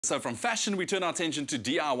So from fashion, we turn our attention to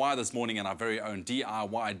DIY this morning, and our very own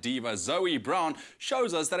DIY diva, Zoe Brown,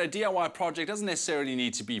 shows us that a DIY project doesn't necessarily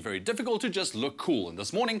need to be very difficult to just look cool. And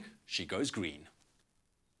this morning, she goes green.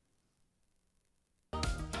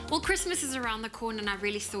 Well, Christmas is around the corner and I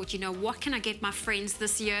really thought, what can I get my friends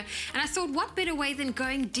this year? And I thought, what better way than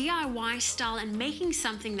going DIY style and making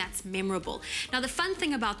something that's memorable? Now, the fun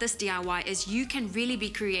thing about this DIY is you can really be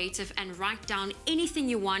creative and write down anything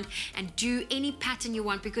you want and do any pattern you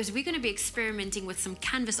want, because we're going to be experimenting with some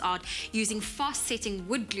canvas art using fast-setting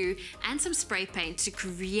wood glue and some spray paint to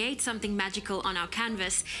create something magical on our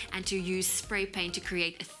canvas and to use spray paint to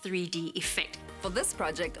create a 3D effect. For this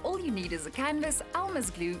project, all you need is a canvas, Elmer's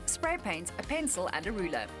glue, spray paint, a pencil and a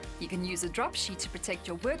ruler. You can use a drop sheet to protect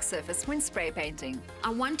your work surface when spray painting. I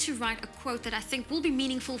want to write a quote that I think will be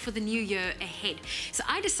meaningful for the new year ahead. So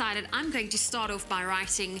I decided I'm going to start off by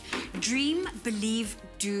writing, dream, believe,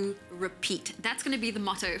 do, repeat. That's going to be the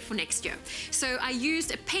motto for next year. So I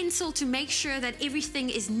used a pencil to make sure that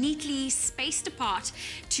everything is neatly spaced apart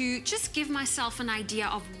to just give myself an idea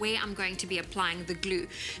of where I'm going to be applying the glue.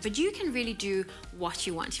 But you can really do what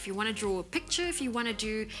you want. If you want to draw a picture, if you want to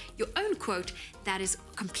do your own quote, that is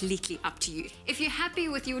completely up to you. If you're happy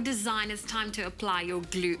with your design, it's time to apply your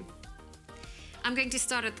glue. I'm going to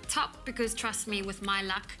start at the top because, trust me, with my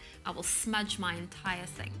luck, I will smudge my entire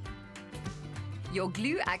thing. Your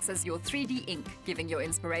glue acts as your 3D ink, giving your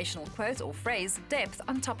inspirational quote or phrase depth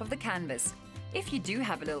on top of the canvas. If you do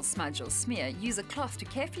have a little smudge or smear, use a cloth to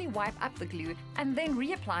carefully wipe up the glue and then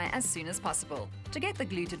reapply as soon as possible. To get the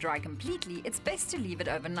glue to dry completely, it's best to leave it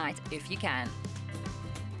overnight if you can.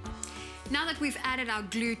 Now that we've added our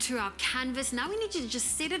glue to our canvas, now we need to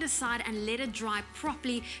just set it aside and let it dry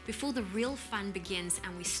properly before the real fun begins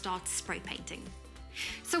and we start spray painting.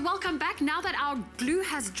 So welcome back. Now that our glue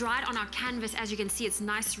has dried on our canvas, as you can see, it's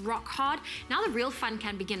nice rock hard. Now the real fun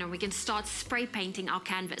can begin and we can start spray painting our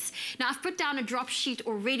canvas. Now I've put down a drop sheet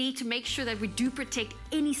already to make sure that we do protect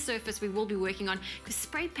any surface we will be working on, because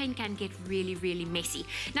spray paint can get really, really messy.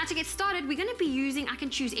 Now to get started, we're going to be using, I can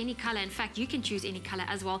choose any color. In fact, you can choose any color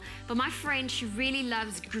as well. But my friend, she really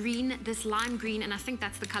loves green, this lime green, and I think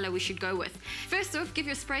that's the color we should go with. First off, give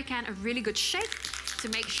your spray can a really good shake to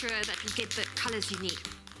make sure that you get the colors you need.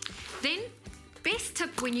 Then, best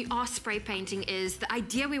tip when you are spray painting is the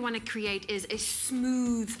idea we want to create is a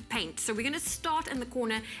smooth paint. So we're going to start in the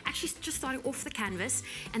corner, actually just starting off the canvas,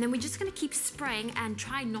 and then we're just going to keep spraying and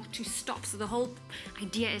try not to stop. So the whole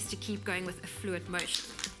idea is to keep going with a fluid motion.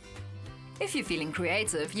 If you're feeling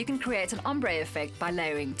creative, you can create an ombre effect by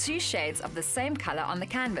layering 2 shades of the same color on the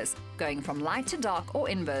canvas, going from light to dark or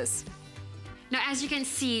inverse. Now, as you can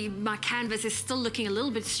see, my canvas is still looking a little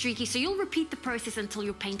bit streaky, so you'll repeat the process until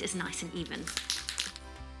your paint is nice and even.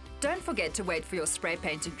 Don't forget to wait for your spray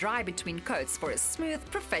paint to dry between coats for a smooth,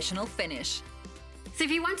 professional finish. So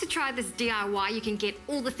if you want to try this DIY, you can get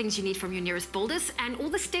all the things you need from your nearest builders, and all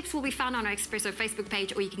the steps will be found on our Espresso Facebook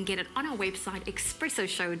page, or you can get it on our website,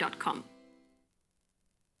 espressoshow.com.